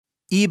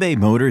eBay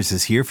Motors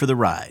is here for the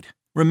ride.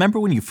 Remember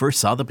when you first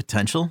saw the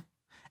potential?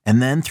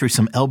 And then through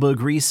some elbow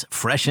grease,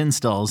 fresh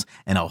installs,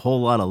 and a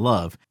whole lot of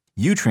love,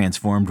 you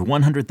transformed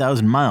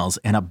 100,000 miles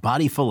and a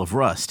body full of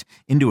rust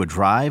into a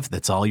drive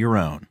that's all your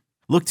own.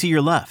 Look to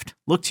your left.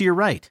 Look to your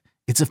right.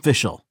 It's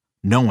official.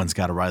 No one's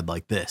got a ride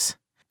like this.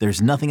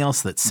 There's nothing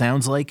else that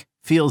sounds like,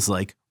 feels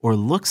like, or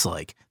looks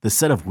like the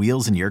set of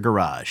wheels in your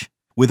garage.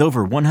 With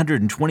over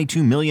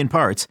 122 million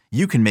parts,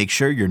 you can make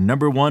sure your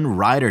number one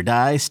ride or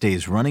die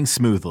stays running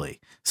smoothly.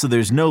 So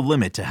there's no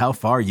limit to how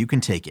far you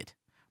can take it.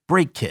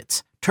 Brake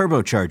kits,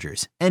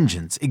 turbochargers,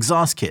 engines,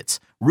 exhaust kits,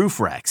 roof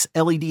racks,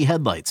 LED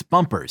headlights,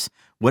 bumpers,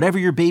 whatever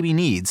your baby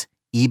needs,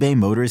 eBay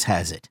Motors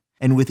has it.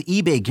 And with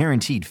eBay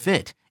Guaranteed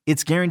Fit,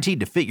 it's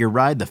guaranteed to fit your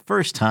ride the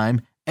first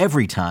time,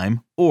 every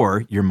time,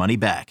 or your money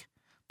back.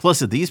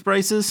 Plus at these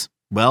prices,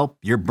 well,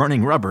 you're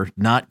burning rubber,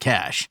 not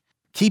cash.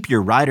 Keep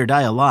your ride or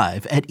die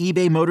alive at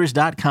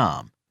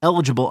ebaymotors.com.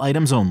 Eligible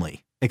items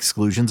only.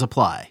 Exclusions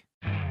apply.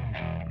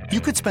 You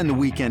could spend the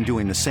weekend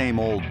doing the same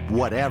old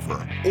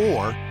whatever,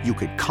 or you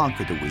could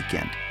conquer the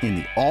weekend in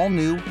the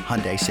all-new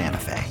Hyundai Santa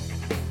Fe.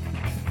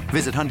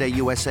 Visit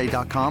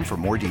HyundaiUSA.com for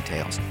more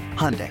details.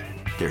 Hyundai,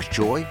 there's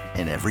joy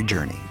in every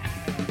journey.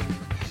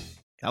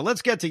 Now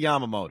let's get to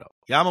Yamamoto.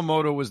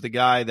 Yamamoto was the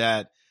guy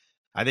that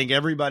I think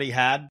everybody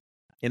had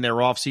in their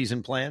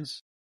offseason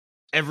plans.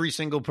 Every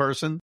single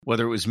person,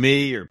 whether it was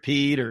me or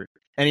Pete or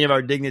any of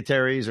our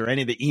dignitaries or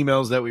any of the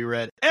emails that we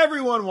read,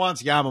 everyone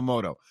wants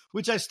Yamamoto,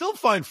 which I still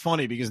find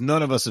funny because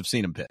none of us have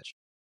seen him pitch.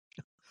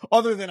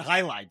 Other than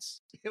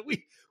highlights,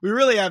 we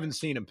really haven't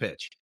seen him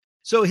pitch.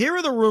 So here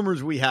are the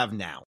rumors we have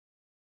now.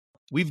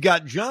 We've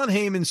got John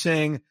Heyman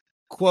saying,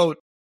 quote,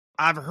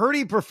 "I've heard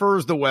he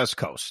prefers the West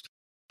Coast."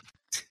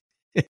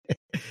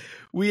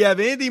 We have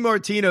Andy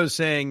Martino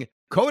saying,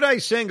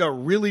 Kodai Senga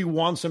really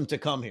wants him to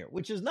come here,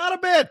 which is not a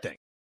bad thing.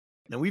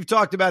 Now, we've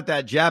talked about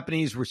that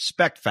Japanese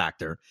respect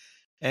factor,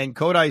 and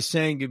Kodai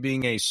Senga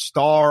being a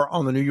star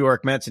on the New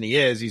York Mets, and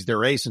he's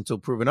their ace until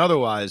proven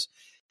otherwise.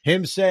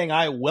 Him saying,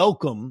 I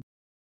welcome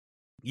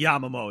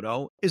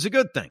Yamamoto is a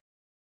good thing.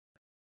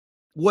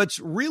 What's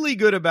really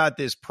good about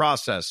this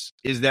process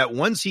is that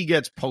once he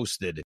gets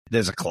posted,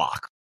 there's a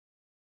clock.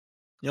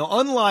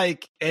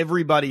 Unlike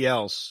everybody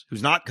else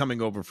who's not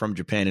coming over from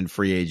Japan in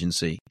free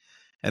agency,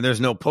 and there's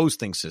no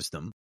posting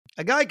system,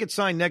 a guy could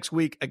sign next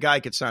week, a guy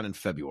could sign in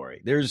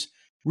February. There's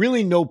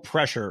really no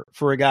pressure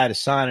for a guy to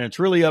sign, and it's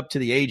really up to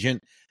the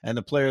agent and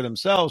the player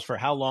themselves for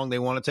how long they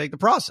want to take the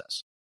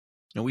process.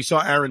 And we saw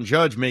Aaron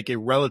Judge make a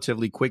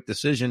relatively quick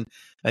decision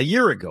a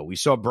year ago. We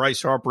saw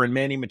Bryce Harper and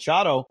Manny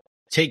Machado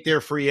take their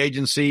free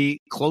agency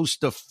close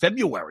to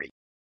February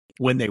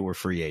when they were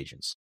free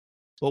agents.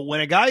 But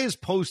when a guy is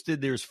posted,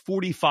 there's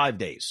 45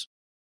 days.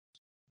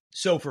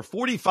 So for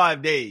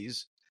 45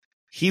 days,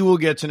 he will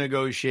get to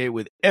negotiate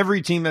with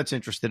every team that's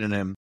interested in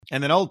him,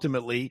 and then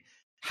ultimately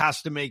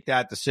has to make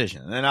that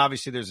decision. And then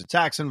obviously there's a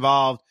tax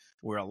involved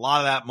where a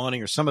lot of that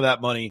money or some of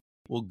that money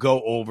will go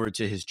over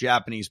to his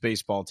Japanese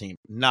baseball team.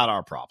 Not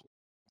our problem.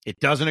 It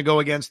doesn't go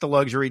against the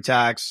luxury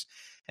tax.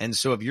 And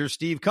so if you're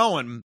Steve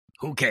Cohen,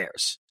 who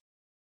cares?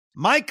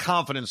 My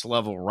confidence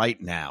level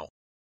right now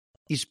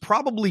is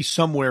probably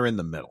somewhere in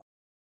the middle,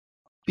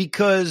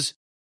 because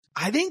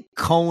I think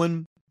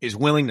Cohen is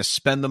willing to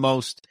spend the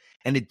most.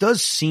 And it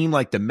does seem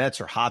like the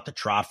Mets are hot to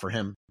trot for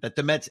him, that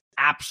the Mets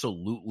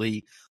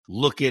absolutely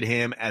look at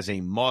him as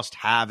a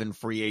must-have in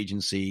free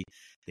agency.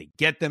 They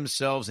get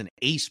themselves an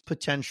ace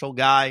potential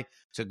guy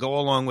to go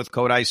along with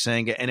Kodai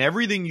Senga, and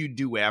everything you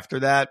do after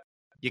that,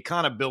 you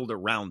kind of build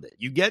around it.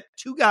 You get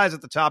two guys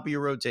at the top of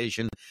your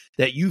rotation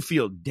that you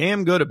feel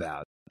damn good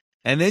about,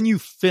 and then you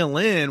fill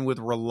in with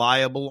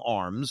reliable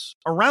arms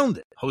around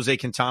it. Jose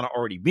Quintana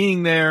already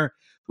being there.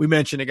 We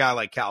mentioned a guy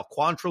like Cal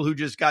Quantrill who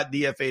just got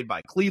DFA'd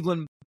by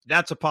Cleveland.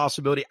 That's a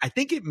possibility. I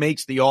think it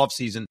makes the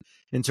offseason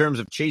in terms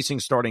of chasing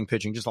starting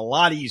pitching just a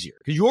lot easier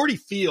because you already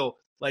feel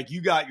like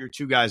you got your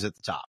two guys at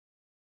the top.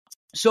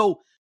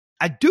 So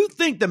I do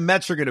think the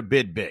Mets are going to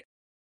bid big.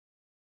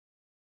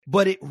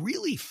 But it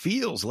really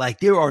feels like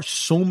there are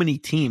so many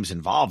teams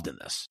involved in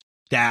this,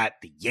 that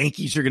the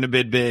Yankees are going to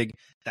bid big,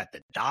 that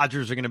the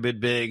Dodgers are going to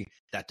bid big,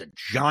 that the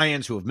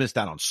Giants, who have missed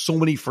out on so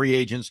many free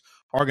agents,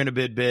 are going to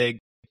bid big.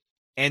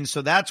 And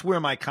so that's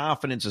where my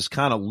confidence is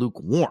kind of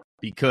lukewarm,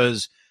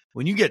 because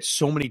when you get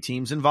so many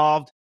teams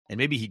involved, and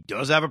maybe he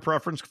does have a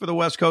preference for the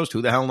West Coast,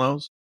 who the hell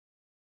knows?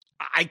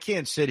 I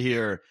can't sit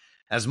here,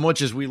 as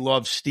much as we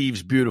love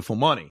Steve's beautiful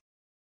money,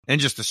 and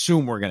just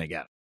assume we're going to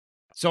get it.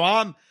 So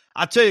I'll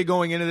tell you,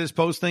 going into this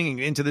posting and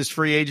into this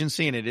free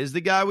agency, and it is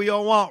the guy we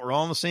all want. We're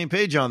all on the same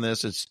page on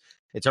this.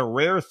 It's a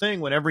rare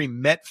thing when every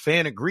Met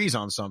fan agrees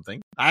on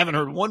something. I haven't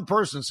heard one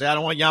person say, I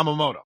don't want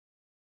Yamamoto.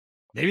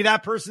 Maybe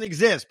that person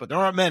exists, but there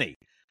aren't many.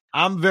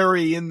 I'm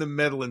very in the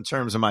middle in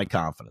terms of my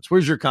confidence.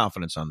 Where's your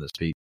confidence on this,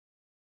 Pete?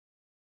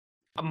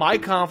 My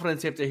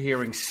confidence after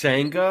hearing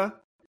Senga,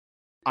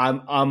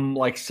 I'm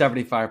like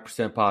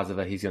 75% positive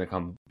that he's going to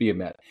come be a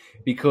Met,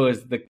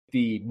 because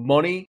the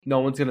money, no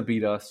one's going to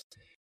beat us.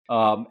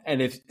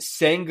 And if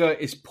Senga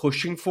is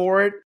pushing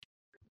for it,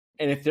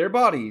 and if they're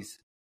buddies,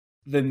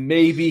 then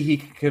maybe he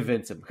can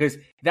convince him, because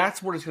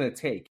that's what it's going to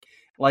take.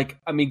 Like,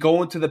 I mean,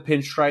 going to the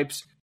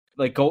pinstripes,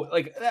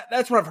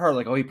 that's what I've heard.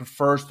 Like, oh, he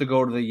prefers to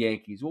go to the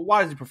Yankees. Well,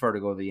 why does he prefer to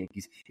go to the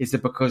Yankees? Is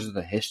it because of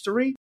the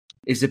history?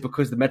 Is it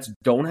because the Mets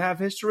don't have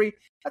history?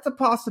 That's a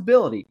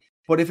possibility.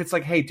 But if it's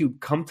like, hey, dude,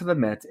 come to the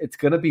Mets, it's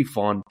going to be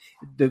fun.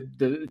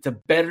 It's a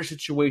better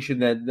situation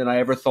than I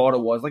ever thought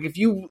it was. Like, if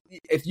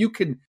you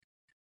can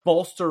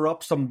bolster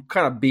up some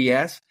kind of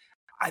BS,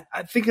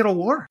 I think it'll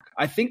work.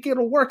 I think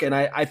it'll work. And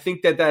I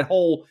think that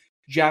whole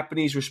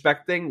Japanese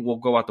respect thing will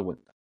go out the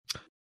window.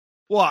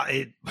 Well,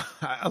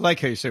 I like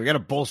how you say we got to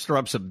bolster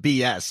up some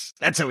BS.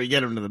 That's how we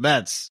get him to the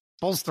Mets.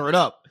 Bolster it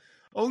up.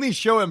 Only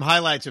show him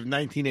highlights of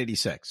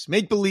 1986.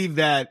 Make believe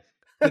that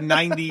the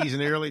 90s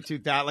and the early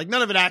 2000s, like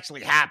none of it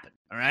actually happened.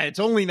 All right. It's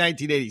only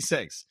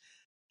 1986.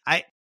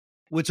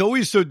 What's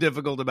always so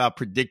difficult about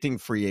predicting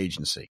free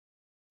agency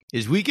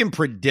is we can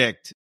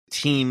predict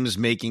teams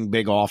making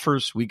big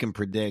offers. We can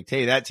predict,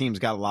 hey, that team's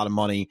got a lot of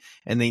money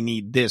and they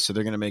need this, so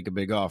they're going to make a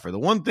big offer. The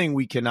one thing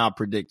we cannot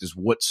predict is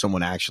what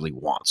someone actually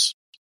wants.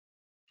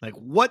 Like,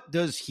 what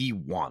does he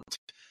want?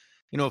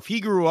 You know, if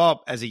he grew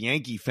up as a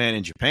Yankee fan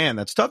in Japan,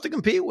 that's tough to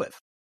compete with,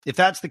 if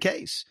that's the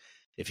case.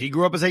 If he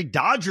grew up as a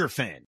Dodger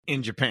fan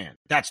in Japan,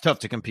 that's tough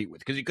to compete with,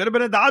 because he could have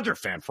been a Dodger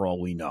fan for all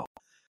we know.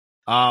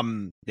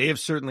 They have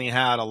certainly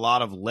had a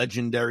lot of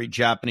legendary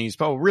Japanese,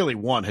 but really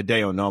one,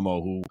 Hideo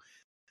Nomo, who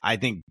I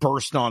think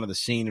burst onto the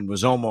scene and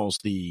was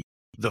almost the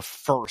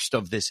first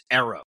of this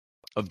era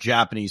of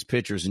Japanese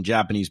pitchers and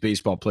Japanese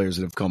baseball players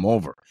that have come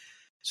over.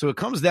 So it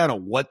comes down to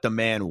what the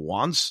man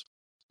wants,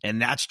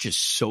 and that's just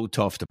so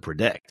tough to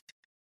predict.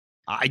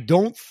 I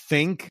don't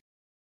think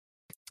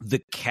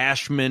the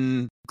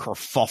Cashman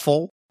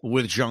kerfuffle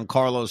with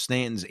Giancarlo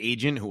Stanton's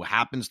agent, who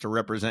happens to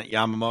represent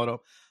Yamamoto,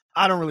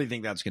 I don't really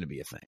think that's going to be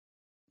a thing.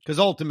 Because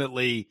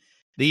ultimately,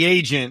 the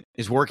agent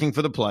is working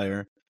for the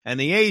player, and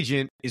the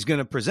agent is going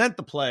to present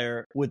the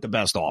player with the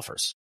best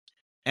offers.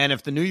 And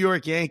if the New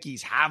York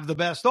Yankees have the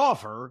best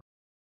offer,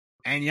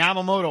 and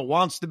Yamamoto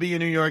wants to be a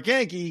New York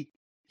Yankee,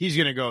 he's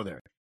going to go there.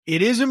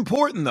 It is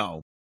important,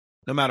 though,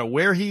 no matter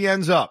where he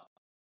ends up,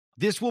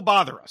 this will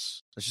bother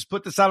us. Let's just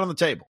put this out on the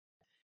table.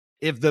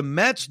 If the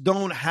Mets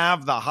don't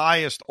have the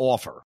highest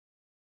offer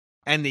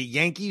and the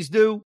Yankees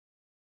do,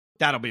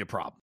 that'll be a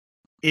problem.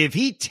 If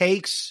he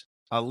takes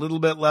a little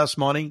bit less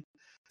money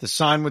to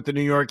sign with the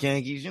New York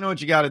Yankees, you know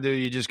what you got to do?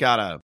 You just got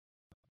to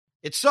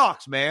 – it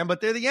sucks, man, but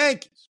they're the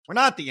Yankees. We're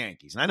not the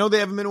Yankees. And I know they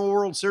haven't been to a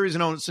World Series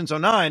since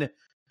 2009,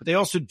 but they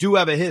also do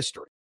have a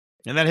history.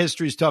 And that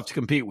history is tough to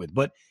compete with.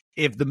 But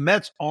if the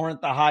Mets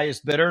aren't the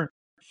highest bidder,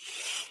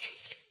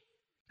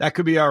 that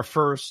could be our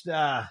first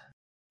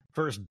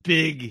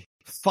big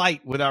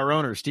fight with our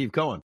owner, Steve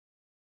Cohen.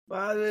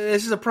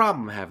 This is a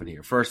problem I'm having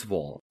here, first of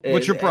all.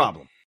 What's your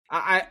problem?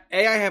 I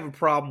have a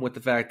problem with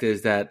the fact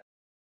is that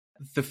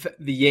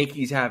the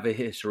Yankees have a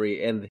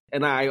history, and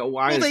I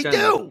they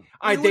do.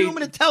 What do you want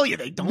me to tell you?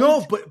 They don't.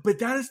 No, but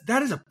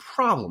that is a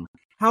problem.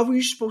 How are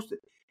you supposed to?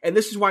 And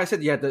this is why I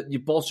said you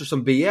bolster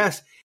some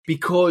BS,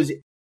 because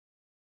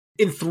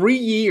in 3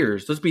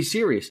 years, let's be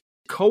serious,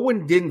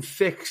 Cohen didn't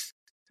fix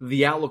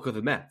the outlook of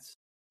the Mets.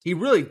 He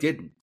really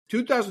didn't.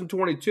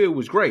 2022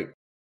 was great,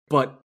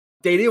 but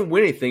they didn't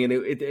win anything, and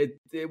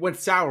it went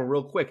sour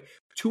real quick.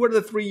 2 out of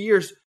the 3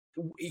 years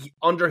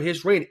under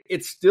his reign,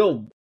 it's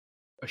still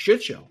a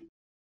shit show.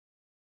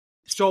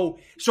 So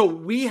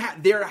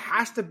there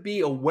has to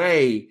be a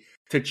way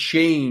to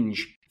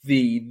change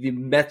the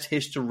Mets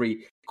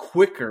history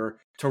quicker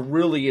to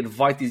really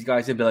invite these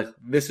guys in and be like,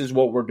 this is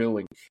what we're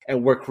doing,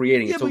 and we're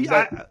creating it.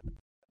 Yeah,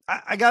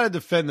 I got to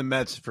defend the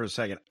Mets for a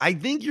second. I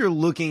think you're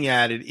looking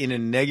at it in a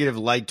negative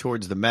light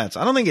towards the Mets.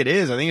 I don't think it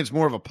is. I think it's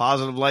more of a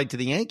positive light to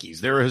the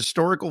Yankees. They're a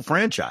historical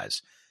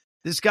franchise.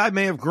 This guy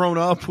may have grown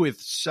up with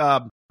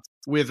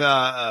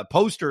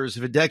posters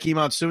of Hideki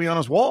Matsui on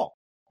his wall,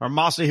 or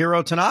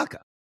Masahiro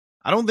Tanaka.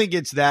 I don't think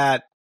it's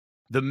that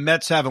the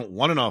Mets haven't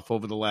won enough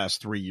over the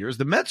last 3 years.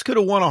 The Mets could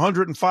have won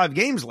 105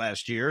 games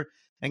last year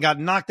and got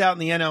knocked out in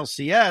the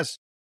NLCS.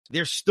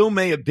 There still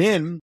may have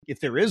been, if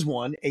there is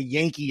one, a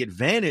Yankee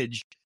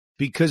advantage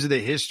because of the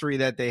history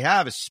that they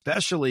have,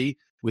 especially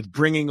with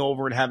bringing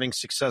over and having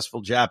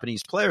successful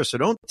Japanese players. So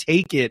don't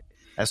take it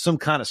as some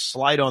kind of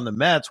slight on the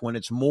Mets when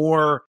it's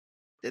more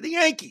the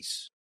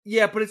Yankees.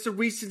 Yeah, but it's a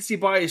recency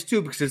bias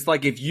too, because it's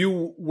like if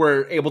you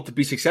were able to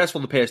be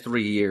successful the past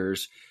 3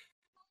 years,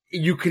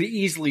 you could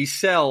easily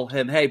sell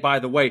him, hey, by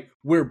the way,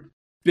 we're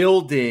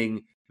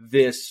building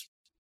this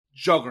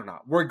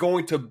juggernaut. We're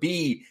going to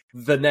be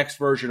the next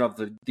version of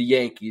the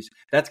Yankees.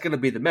 That's going to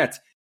be the Mets.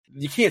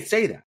 You can't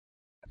say that.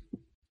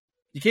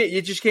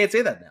 You just can't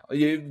say that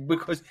now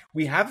because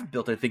we haven't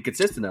built anything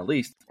consistent, at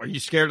least. Are you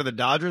scared of the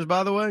Dodgers,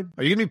 by the way?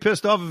 Are you going to be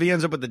pissed off if he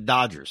ends up with the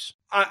Dodgers?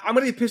 I'm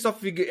going to be pissed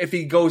off if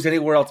he goes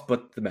anywhere else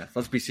but the Mets.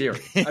 Let's be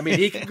serious. I mean,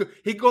 he can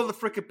go to the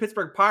freaking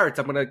Pittsburgh Pirates.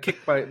 I'm going to kick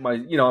I'm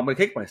going to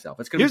kick myself.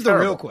 It's going to be terrible.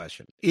 Here's the real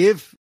question.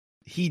 If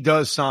he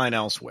does sign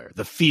elsewhere,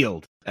 the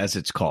field, as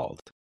it's called,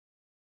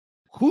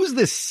 who's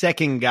the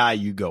second guy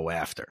you go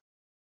after?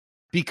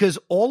 because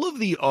all of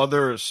the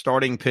other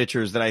starting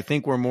pitchers that I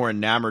think we're more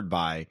enamored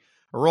by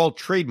are all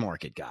trade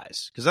market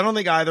guys. Because I don't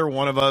think either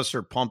one of us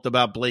are pumped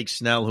about Blake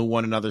Snell, who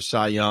won another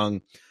Cy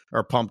Young,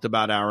 or pumped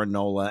about Aaron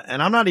Nola.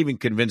 And I'm not even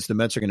convinced the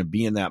Mets are going to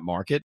be in that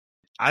market.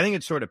 I think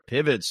it sort of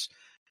pivots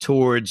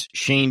towards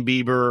Shane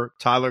Bieber,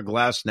 Tyler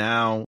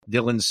Glasnow,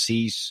 Dylan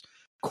Cease,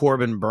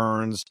 Corbin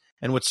Burns.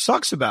 And what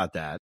sucks about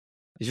that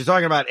is you're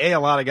talking about, a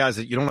lot of guys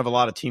that you don't have a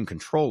lot of team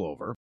control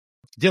over.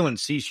 Dylan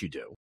Cease you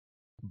do.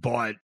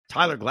 But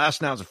Tyler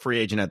Glasnow is a free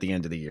agent at the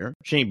end of the year.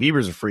 Shane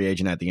Bieber's a free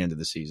agent at the end of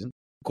the season.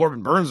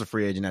 Corbin Burns is a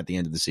free agent at the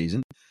end of the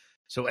season.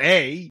 So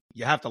A,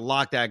 you have to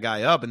lock that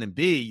guy up. And then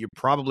B, you're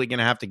probably going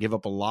to have to give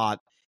up a lot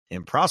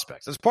in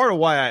prospects. That's part of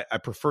why I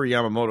prefer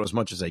Yamamoto as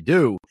much as I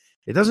do.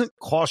 It doesn't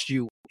cost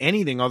you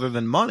anything other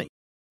than money.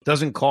 It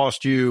doesn't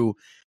cost you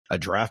a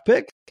draft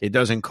pick. It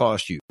doesn't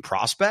cost you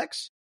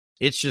prospects.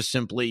 It's just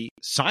simply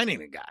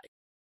signing a guy.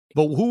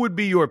 But who would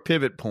be your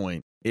pivot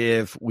point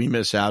if we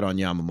miss out on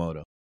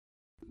Yamamoto?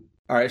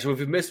 All right, so if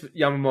we miss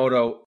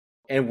Yamamoto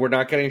and we're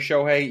not getting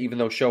Shohei, even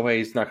though Shohei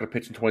is not going to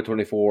pitch in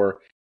 2024,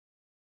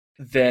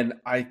 then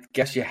I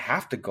guess you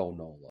have to go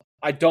Nola.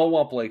 I don't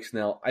want Blake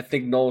Snell. I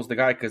think Nola's the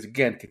guy because,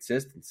 again,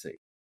 consistency.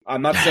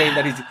 I'm not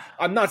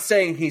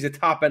saying he's a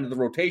top end of the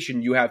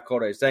rotation. You have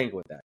Kodai Senga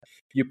with that.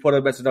 You put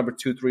him as a number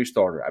 2-3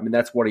 starter. I mean,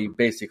 that's what he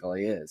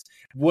basically is.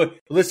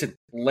 Listen,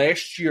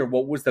 last year,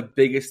 what was the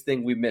biggest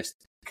thing we missed?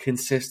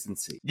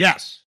 Consistency.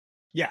 Yes.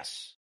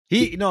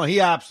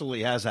 He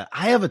absolutely has that.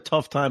 I have a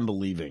tough time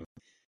believing,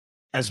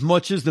 as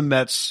much as the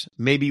Mets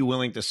may be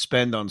willing to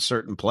spend on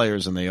certain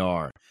players, and they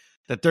are,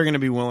 that they're going to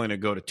be willing to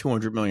go to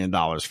 $200 million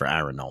for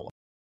Aaron Nola.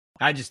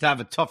 I just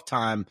have a tough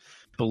time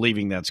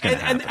believing that's going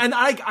to happen. And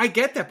I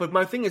get that, but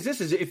my thing is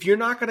this, is if you're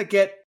not going to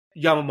get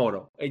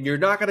Yamamoto and you're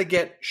not going to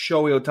get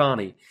Shohei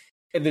Ohtani,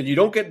 and then you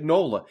don't get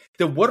Nola,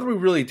 then what are we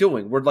really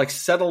doing? We're like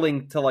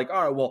settling to like,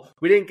 all right, well,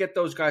 we didn't get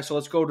those guys, so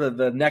let's go to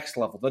the next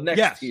level, the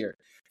next tier.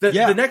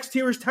 The next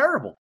tier is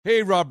terrible.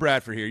 Hey, Rob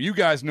Bradford here. You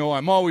guys know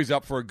I'm always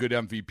up for a good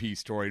MVP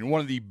story, and one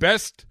of the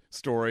best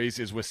stories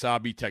is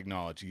Wasabi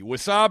Technology.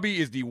 Wasabi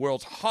is the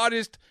world's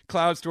hottest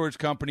cloud storage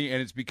company,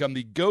 and it's become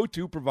the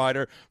go-to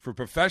provider for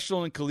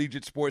professional and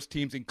collegiate sports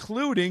teams,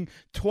 including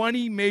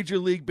 20 Major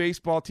League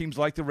Baseball teams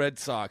like the Red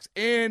Sox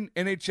and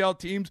NHL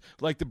teams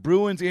like the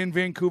Bruins and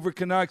Vancouver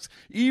Canucks.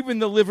 Even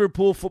the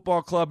Liverpool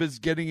Football Club is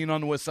getting in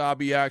on the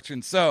Wasabi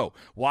action. So,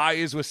 why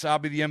is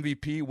Wasabi the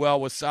MVP?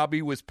 Well,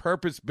 Wasabi was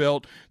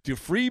purpose-built to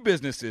free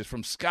businesses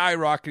from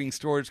skyrocketing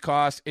storage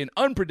costs and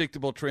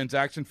unpredictable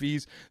transaction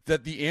fees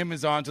that the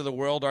Amazons of the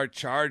world are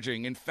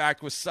charging. In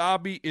fact,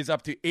 Wasabi is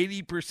up to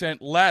 80%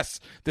 less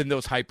than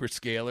those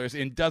hyperscalers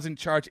and doesn't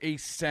charge a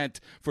cent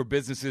for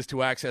businesses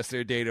to access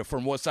their data.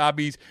 From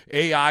Wasabi's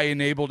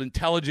AI-enabled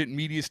intelligent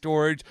media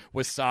storage,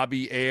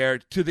 Wasabi Air,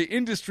 to the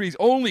industry's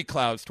only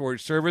cloud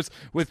storage service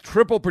with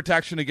triple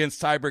protection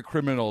against cyber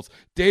criminals,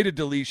 data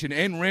deletion,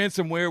 and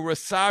ransomware,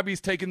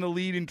 Wasabi's taken the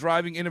lead in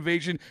driving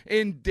innovation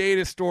in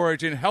data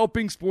storage and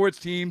helping sports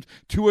teams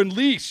to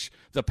unleash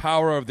the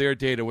power of their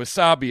data.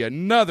 Wasabi,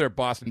 another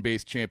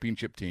Boston-based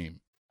championship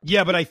team.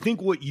 Yeah, but I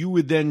think what you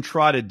would then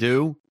try to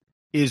do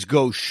is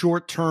go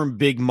short-term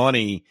big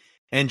money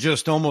and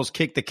just almost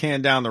kick the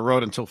can down the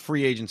road until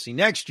free agency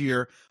next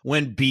year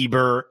when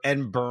Bieber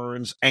and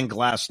Burns and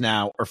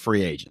Glasnow are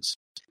free agents.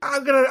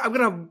 I'm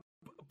gonna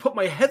put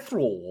my head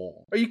through a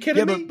wall. Are you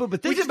kidding me?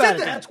 But think about it.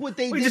 That's what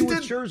they did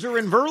with Scherzer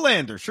and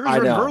Verlander. Scherzer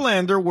and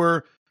Verlander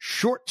were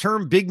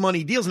short-term big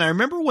money deals. And I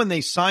remember when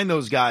they signed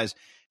those guys,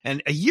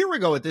 and a year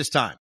ago at this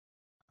time,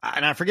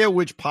 and I forget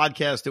which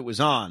podcast it was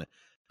on,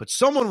 but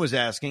someone was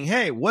asking,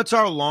 hey, what's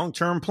our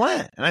long-term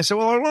plan? And I said,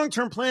 well, our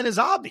long-term plan is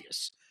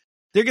obvious.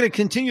 They're going to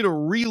continue to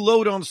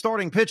reload on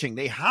starting pitching.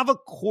 They have a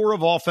core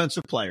of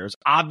offensive players.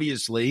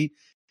 Obviously,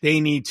 they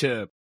need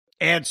to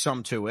add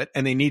some to it,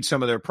 and they need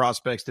some of their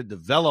prospects to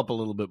develop a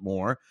little bit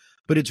more.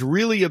 But it's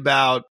really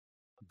about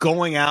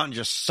going out and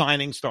just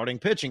signing starting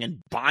pitching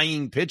and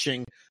buying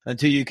pitching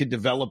until you can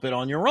develop it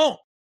on your own.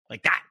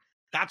 Like that.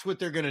 That's what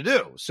they're going to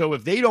do. So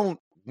if they don't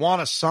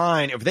want to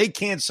sign, if they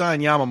can't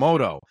sign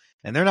Yamamoto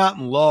and they're not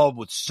in love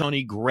with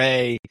Sonny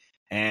Gray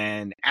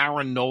and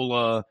Aaron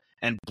Nola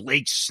and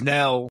Blake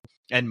Snell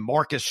and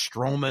Marcus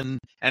Stroman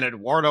and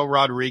Eduardo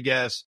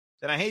Rodriguez,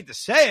 then I hate to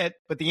say it,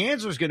 but the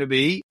answer is going to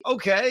be,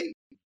 okay,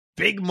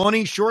 big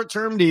money,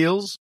 short-term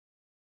deals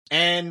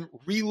and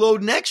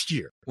reload next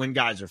year when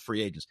guys are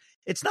free agents.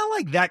 It's not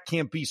like that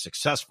can't be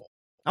successful.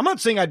 I'm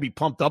not saying I'd be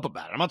pumped up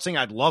about it. I'm not saying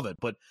I'd love it.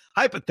 But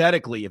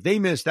hypothetically, if they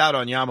missed out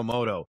on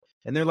Yamamoto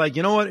and they're like,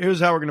 you know what,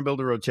 here's how we're going to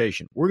build a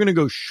rotation. We're going to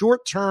go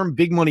short-term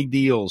big money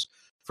deals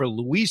for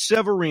Luis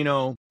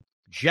Severino,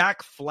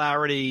 Jack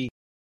Flaherty,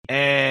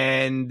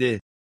 and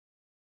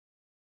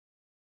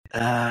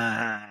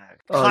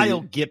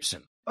Kyle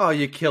Gibson. Oh,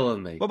 you're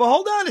killing me. But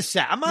hold on a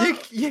sec.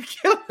 You're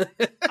killing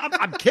me.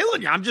 I'm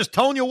killing you. I'm just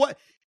telling you what.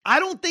 I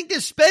don't think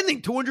they're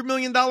spending $200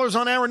 million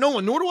on Aaron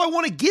Nola, nor do I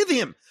want to give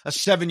him a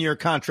 7-year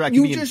contract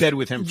to be in bed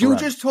with him forever. You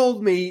just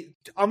told me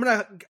I'm going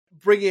to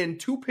bring in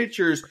two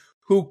pitchers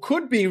who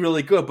could be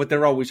really good, but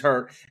they're always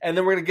hurt. And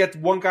then we're going to get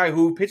one guy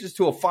who pitches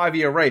to a 5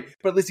 ERA,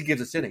 but at least he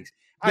gives us innings.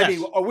 I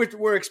mean,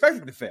 we're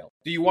expecting to fail.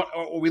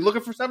 Are we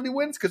looking for 70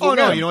 wins?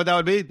 No, you know what that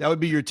would be? That would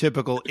be your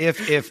typical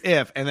if,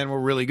 and then we're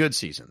really good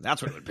season.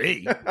 That's what it would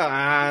be.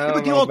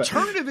 But the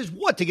alternative is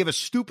what? To give a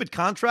stupid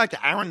contract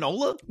to Aaron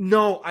Nola?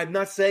 No, I'm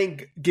not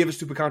saying give a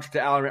stupid contract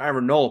to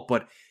Aaron Nola,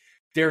 but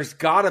there's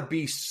got to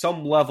be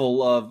some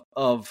level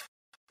of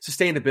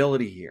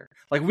sustainability here.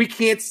 Like, we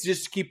can't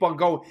just keep on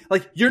going.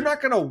 Like, you're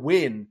not going to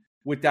win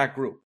with that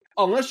group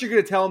unless you're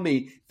going to tell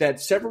me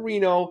that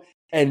Severino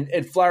and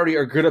Flaherty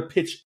are going to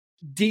pitch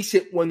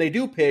decent when they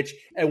do pitch,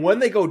 and when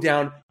they go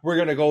down, we're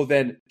going to go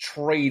then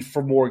trade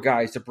for more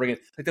guys to bring in,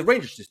 like the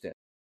Rangers just did.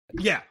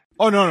 Yeah.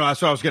 Oh, no,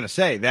 that's what I was going to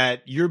say,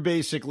 that you're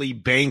basically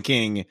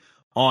banking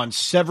on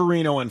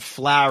Severino and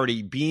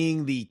Flaherty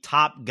being the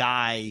top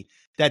guy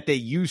that they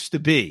used to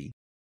be.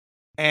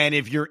 And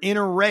if you're in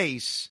a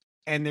race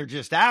and they're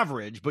just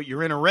average, but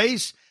you're in a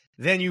race,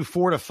 then you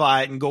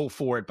fortify it and go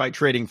for it by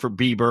trading for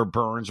Bieber,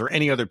 Burns, or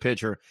any other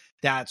pitcher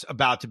that's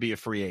about to be a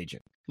free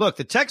agent. Look,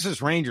 the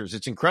Texas Rangers,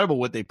 it's incredible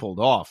what they pulled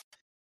off.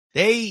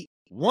 They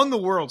won the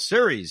World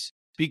Series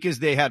because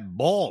they had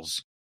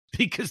balls,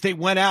 because they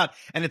went out.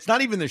 And it's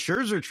not even the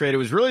Scherzer trade. It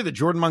was really the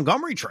Jordan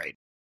Montgomery trade.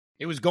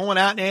 It was going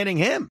out and adding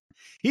him.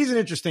 He's an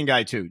interesting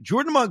guy, too.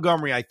 Jordan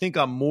Montgomery, I think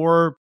the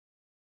more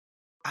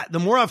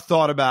I've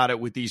thought about it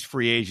with these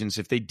free agents,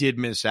 if they did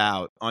miss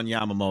out on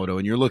Yamamoto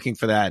and you're looking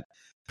for that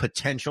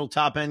potential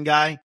top-end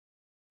guy,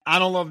 I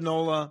don't love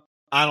Nola.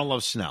 I don't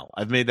love Snell.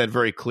 I've made that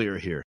very clear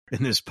here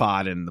in this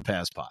pod and in the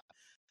past pod.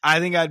 I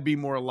think I'd be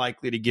more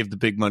likely to give the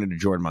big money to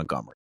Jordan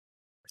Montgomery.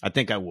 I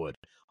think I would.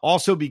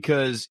 Also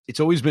because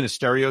it's always been a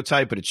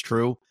stereotype, but it's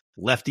true.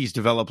 Lefties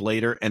develop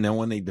later, and then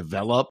when they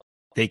develop,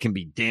 they can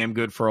be damn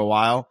good for a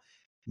while.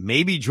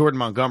 Maybe Jordan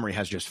Montgomery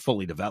has just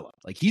fully developed.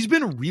 Like, he's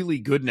been really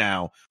good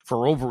now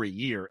for over a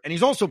year, and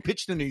he's also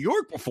pitched in New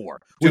York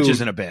before, which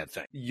isn't a bad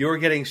thing. You're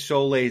getting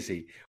so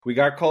lazy. We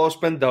got Carlos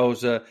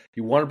Mendoza.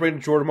 You want to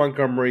bring Jordan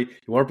Montgomery.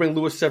 You want to bring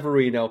Luis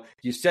Severino.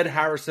 You said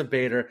Harrison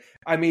Bader.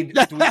 I mean,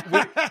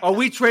 are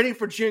we trading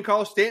for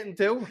Giancarlo Stanton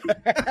too?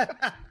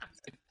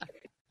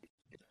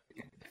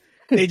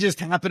 They just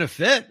happen to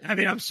fit. I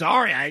mean, I'm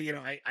sorry.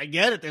 I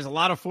get it. There's a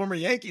lot of former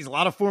Yankees.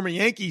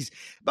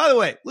 By the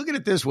way, look at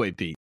it this way,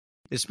 Pete.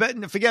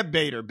 Forget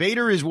Bader.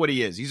 Bader is what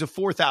he is. He's a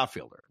fourth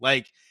outfielder.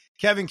 Like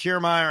Kevin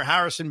Kiermaier,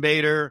 Harrison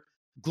Bader,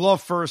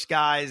 glove first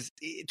guys,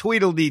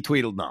 Tweedledee,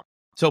 Tweedledum.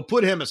 So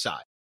put him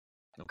aside.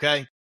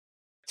 Okay?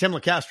 Tim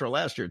LeCastro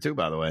last year, too,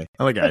 by the way.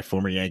 Another guy,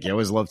 former Yankee. I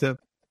always loved him.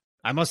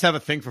 I must have a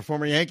thing for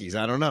former Yankees.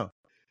 I don't know.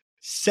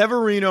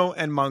 Severino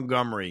and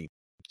Montgomery.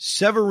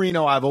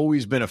 Severino, I've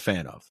always been a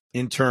fan of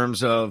in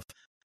terms of,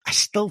 I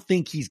still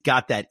think he's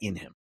got that in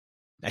him.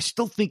 I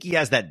still think he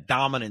has that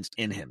dominance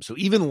in him. So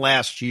even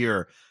last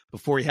year,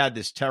 before he had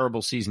this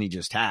terrible season he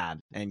just had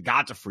and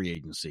got to free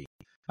agency,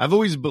 I've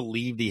always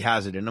believed he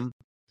has it in him.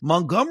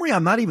 Montgomery,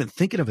 I'm not even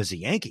thinking of as a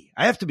Yankee.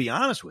 I have to be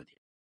honest with you.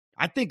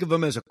 I think of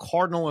him as a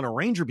Cardinal and a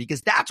Ranger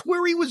because that's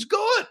where he was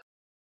good.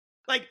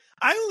 Like,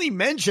 I only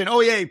mention,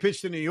 he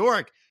pitched in New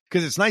York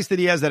because it's nice that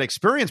he has that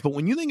experience. But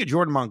when you think of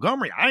Jordan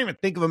Montgomery, I don't even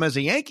think of him as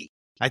a Yankee.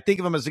 I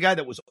think of him as a guy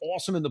that was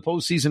awesome in the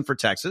postseason for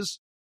Texas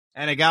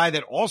and a guy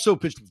that also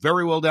pitched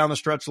very well down the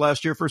stretch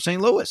last year for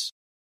St. Louis.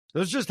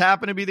 Those just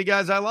happen to be the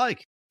guys I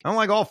like. I don't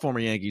like all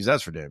former Yankees,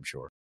 that's for damn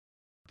sure.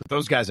 But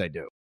those guys I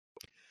do.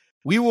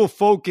 We will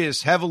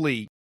focus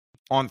heavily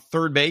on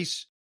third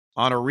base,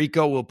 on a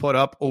Rico we'll put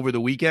up over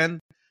the weekend.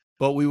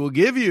 But we will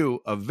give you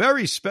a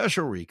very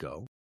special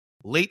Rico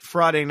late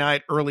Friday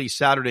night, early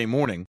Saturday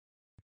morning,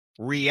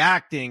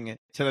 reacting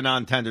to the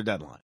non-tender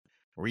deadline,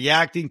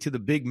 reacting to the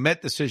big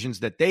Met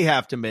decisions that they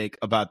have to make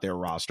about their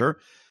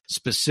roster,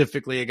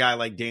 specifically a guy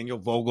like Daniel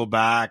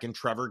Vogelbach and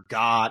Trevor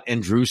Gott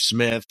and Drew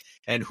Smith,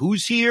 and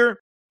who's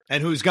here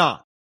and who's gone.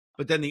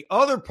 But then the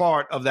other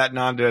part of that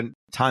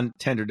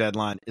non-tender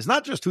deadline is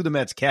not just who the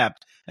Mets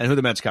kept and who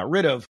the Mets got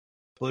rid of,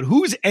 but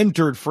who's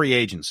entered free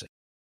agency.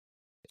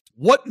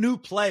 What new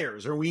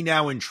players are we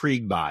now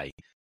intrigued by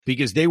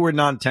because they were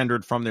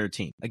non-tendered from their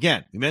team?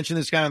 Again, we mentioned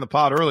this guy on the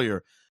pod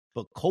earlier,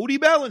 but Cody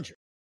Bellinger,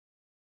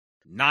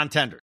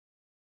 non-tendered.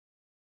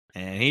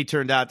 And he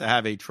turned out to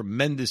have a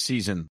tremendous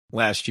season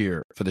last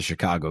year for the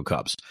Chicago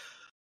Cubs.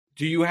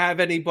 Do you have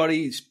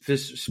anybody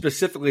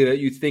specifically that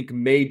you think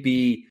may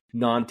be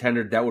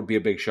non-tendered that would be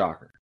a big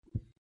shocker?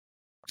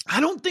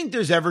 I don't think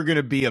there's ever going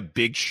to be a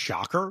big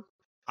shocker.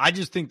 I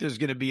just think there's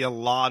going to be a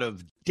lot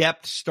of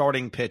depth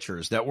starting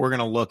pitchers that we're going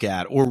to look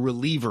at, or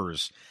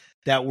relievers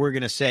that we're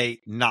going to say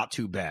not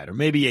too bad, or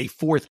maybe a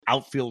fourth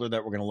outfielder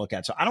that we're going to look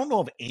at. So I don't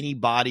know if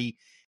anybody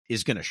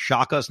is going to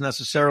shock us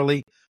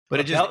necessally, but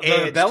it just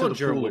adds to the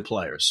pool of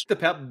players.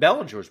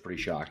 Bellinger was pretty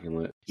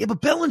shocking. Yeah,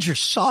 but Bellinger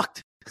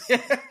sucked.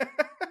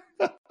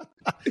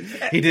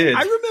 He did.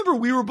 I remember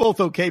we were both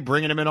okay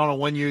bringing him in on a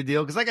one-year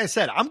deal because, like I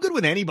said, I'm good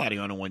with anybody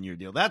on a one-year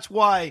deal. That's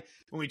why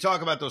when we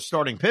talk about those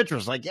starting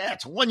pitchers, like, yeah,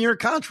 it's a one-year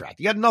contract.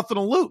 You got nothing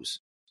to lose.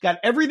 You got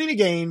everything to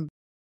gain,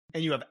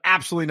 and you have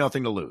absolutely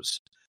nothing to lose.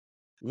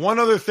 One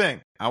other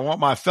thing I want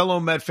my fellow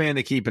Met fan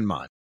to keep in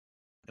mind.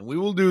 And we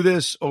will do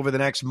this over the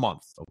next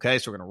month, okay?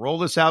 So we're going to roll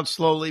this out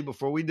slowly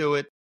before we do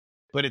it.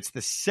 But it's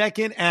the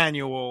second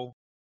annual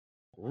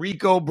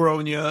Rico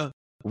Brogna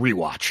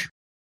rewatch,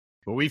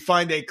 where we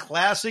find a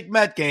classic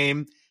Met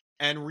game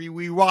and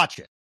rewatch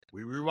it.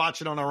 We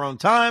rewatch it on our own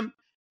time,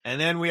 and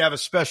then we have a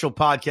special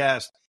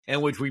podcast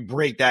in which we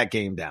break that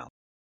game down.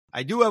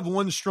 I do have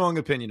one strong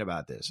opinion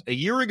about this. A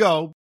year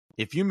ago,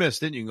 if you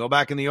missed it, you can go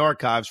back in the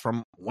archives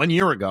from 1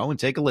 year ago and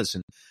take a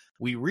listen.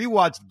 We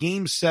rewatched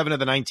Game 7 of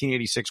the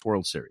 1986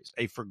 World Series,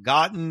 a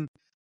forgotten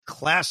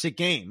classic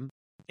game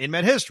in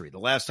Met history, the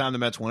last time the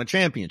Mets won a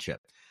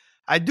championship.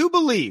 I do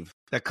believe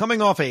that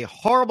coming off a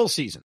horrible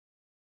season,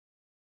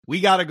 we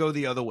got to go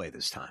the other way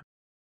this time.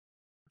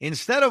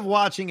 Instead of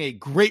watching a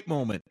great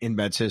moment in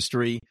Mets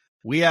history,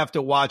 we have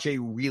to watch a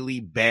really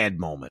bad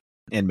moment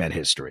in Met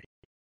history.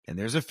 And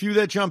there's a few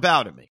that jump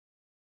out at me.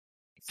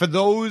 For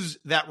those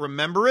that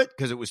remember it,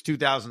 because it was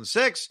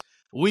 2006,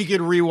 we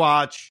could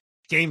rewatch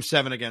Game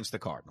 7 against the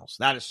Cardinals.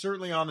 That is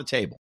certainly on the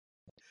table.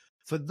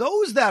 For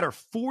those that are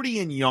 40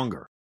 and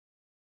younger,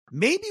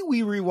 maybe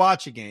we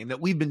rewatch a game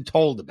that we've been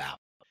told about,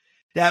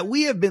 that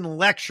we have been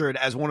lectured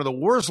as one of the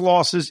worst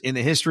losses in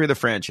the history of the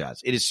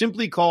franchise. It is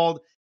simply called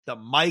the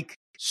Mike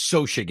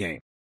Scioscia game.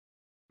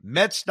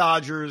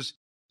 Mets-Dodgers,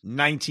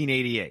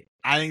 1988.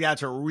 I think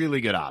that's a really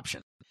good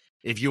option.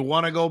 If you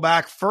want to go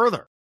back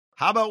further,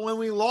 how about when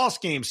we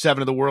lost Game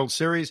 7 of the World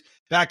Series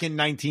back in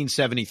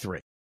 1973?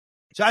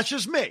 So that's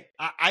just me.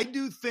 I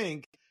do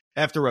think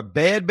after a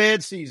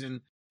bad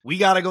season, we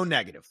got to go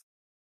negative.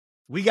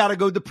 We got to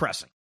go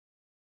depressing.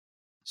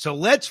 So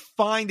let's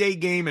find a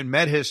game in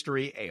Met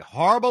history, a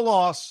horrible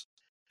loss,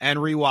 and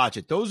rewatch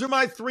it. Those are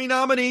my 3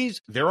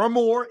 nominees. There are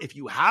more. If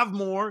you have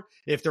more,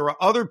 if there are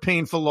other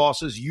painful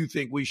losses you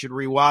think we should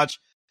rewatch,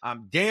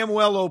 I'm damn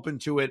well open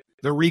to it.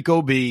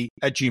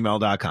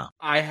 TheRicoB@gmail.com.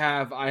 I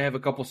have a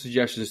couple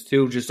suggestions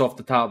too, just off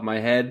the top of my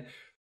head.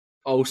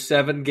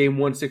 07 game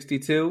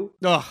 162.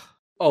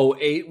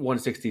 08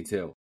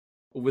 162.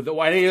 With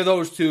any of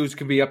those twos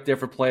can be up there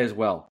for play as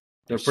well.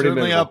 They're pretty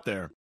certainly minimal. up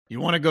there.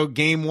 You want to go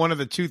Game 1 of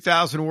the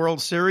 2000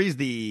 World Series,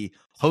 the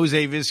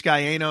Jose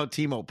Vizcaíno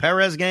Timo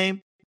Perez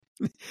game?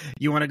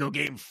 You want to go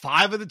Game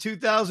 5 of the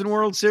 2000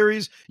 World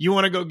Series? You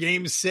want to go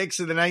Game 6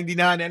 of the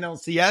 99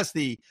 NLCS,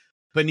 the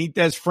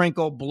Benitez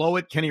Franco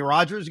blow-it Kenny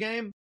Rogers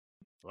game?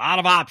 A lot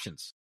of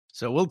options.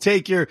 So we'll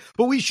take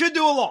but we should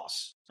do a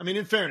loss. I mean,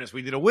 in fairness,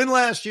 we did a win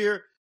last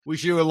year. We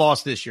should do a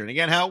loss this year. And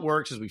again, how it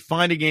works is we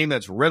find a game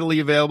that's readily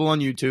available on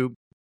YouTube.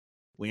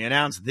 We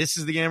announce this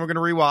is the game we're going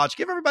to rewatch.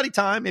 Give everybody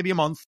time, maybe a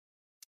month.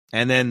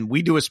 And then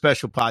we do a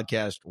special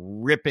podcast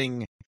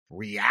ripping,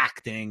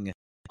 reacting,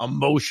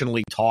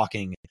 emotionally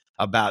talking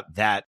about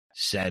that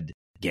said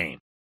game.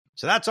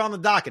 So that's on the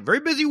docket. Very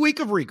busy week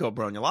of Rico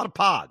Brogna. A lot of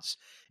pods.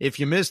 If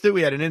you missed it,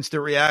 we had an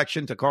instant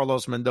reaction to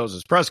Carlos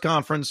Mendoza's press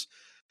conference.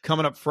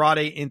 Coming up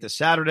Friday into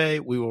Saturday,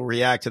 we will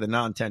react to the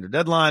non-tender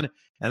deadline.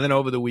 And then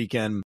over the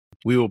weekend,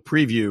 we will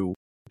preview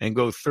and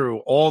go through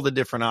all the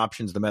different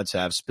options the Mets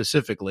have,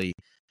 specifically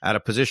at a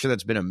position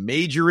that's been a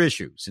major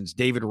issue since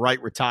David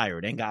Wright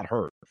retired and got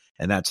hurt,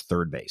 and that's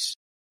third base.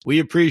 We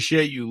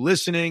appreciate you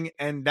listening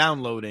and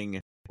downloading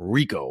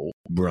Rico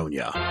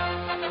Brogna.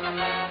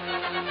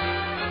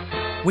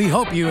 We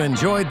hope you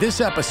enjoyed this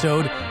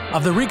episode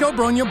of the Rico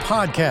Brogna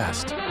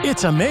podcast.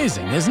 It's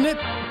amazing, isn't it?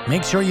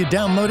 Make sure you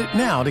download it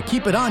now to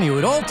keep it on you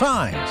at all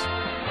times.